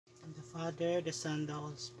Father, the Son, the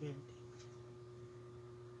Holy Spirit.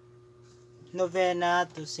 Novena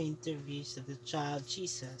to Saint Therese of the Child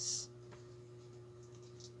Jesus.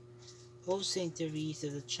 O Saint Therese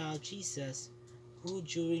of the Child Jesus, who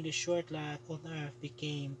during the short life on earth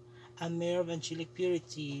became a mirror of angelic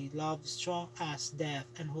purity, love strong as death,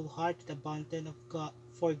 and wholehearted abundant of God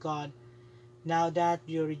for God, now that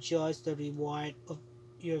you rejoice the reward of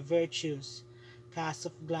your virtues, cast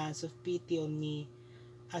a glance of pity on me,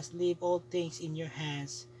 as leave all things in your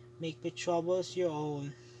hands, make my troubles your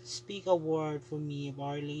own. Speak a word for me of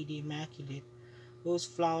Our Lady Immaculate, whose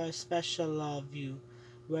flower special love you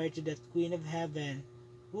wear to that Queen of Heaven,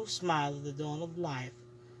 who smiled at the dawn of life.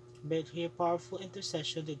 By her powerful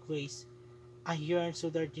intercession the grace I yearn so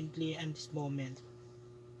ardently at this moment,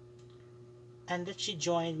 and that she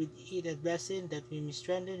joined with it a blessing that we may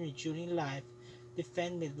strengthen me during life,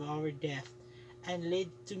 defend me from our death, and lead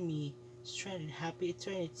to me strength in happy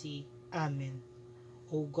eternity. Amen.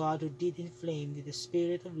 O God, who did inflame with the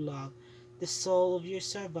spirit of love the soul of your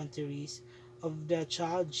servant Therese, of the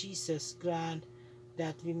child Jesus, grant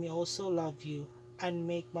that we may also love you and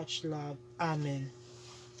make much love. Amen.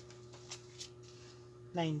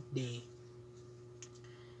 Ninth Day.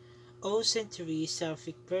 O Saint Therese,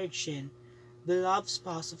 Seraphic Virgin, beloved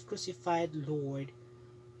spouse of crucified Lord,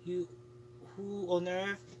 you who on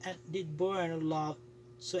earth did burn of love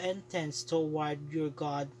so intense toward your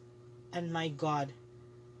God and my God,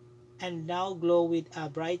 and now glow with a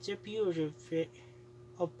brighter purity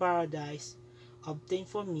of paradise, obtain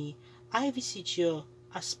for me, I beseech you,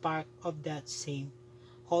 a spark of that same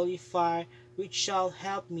holy fire, which shall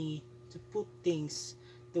help me to put things,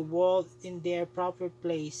 the world, in their proper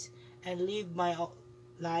place, and live my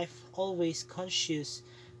life always conscious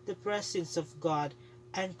the presence of God.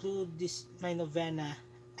 And through this my novena,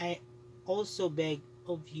 I also beg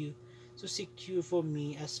of you to secure for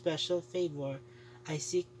me a special favor I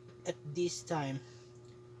seek at this time.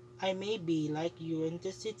 I may be like you in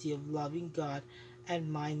the city of loving God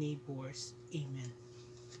and my neighbors. Amen.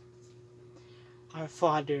 Our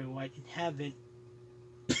Father, who art in heaven,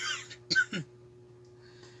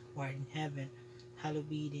 hallowed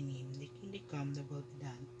be thy name. Thy kingdom come, thy will be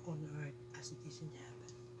done, on earth as it is in heaven.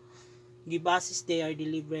 Give us this day our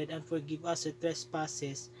daily bread, and forgive us our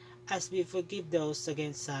trespasses, as we forgive those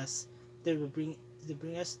against us. That will bring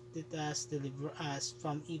us, deliver us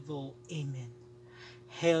from evil. Amen.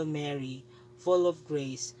 Hail Mary, full of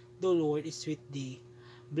grace, the Lord is with thee.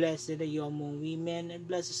 Blessed are you among women, and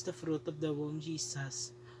blessed is the fruit of the womb,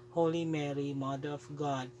 Jesus. Holy Mary, Mother of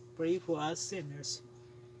God, pray for us sinners,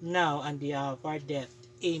 now and the hour of our death.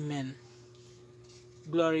 Amen.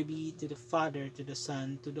 Glory be to the Father, to the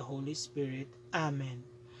Son, to the Holy Spirit. Amen.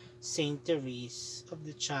 Saint Therese of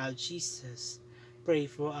the Child Jesus, pray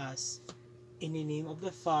for us. In the name of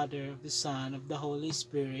the Father, of the Son, of the Holy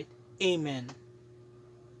Spirit. Amen.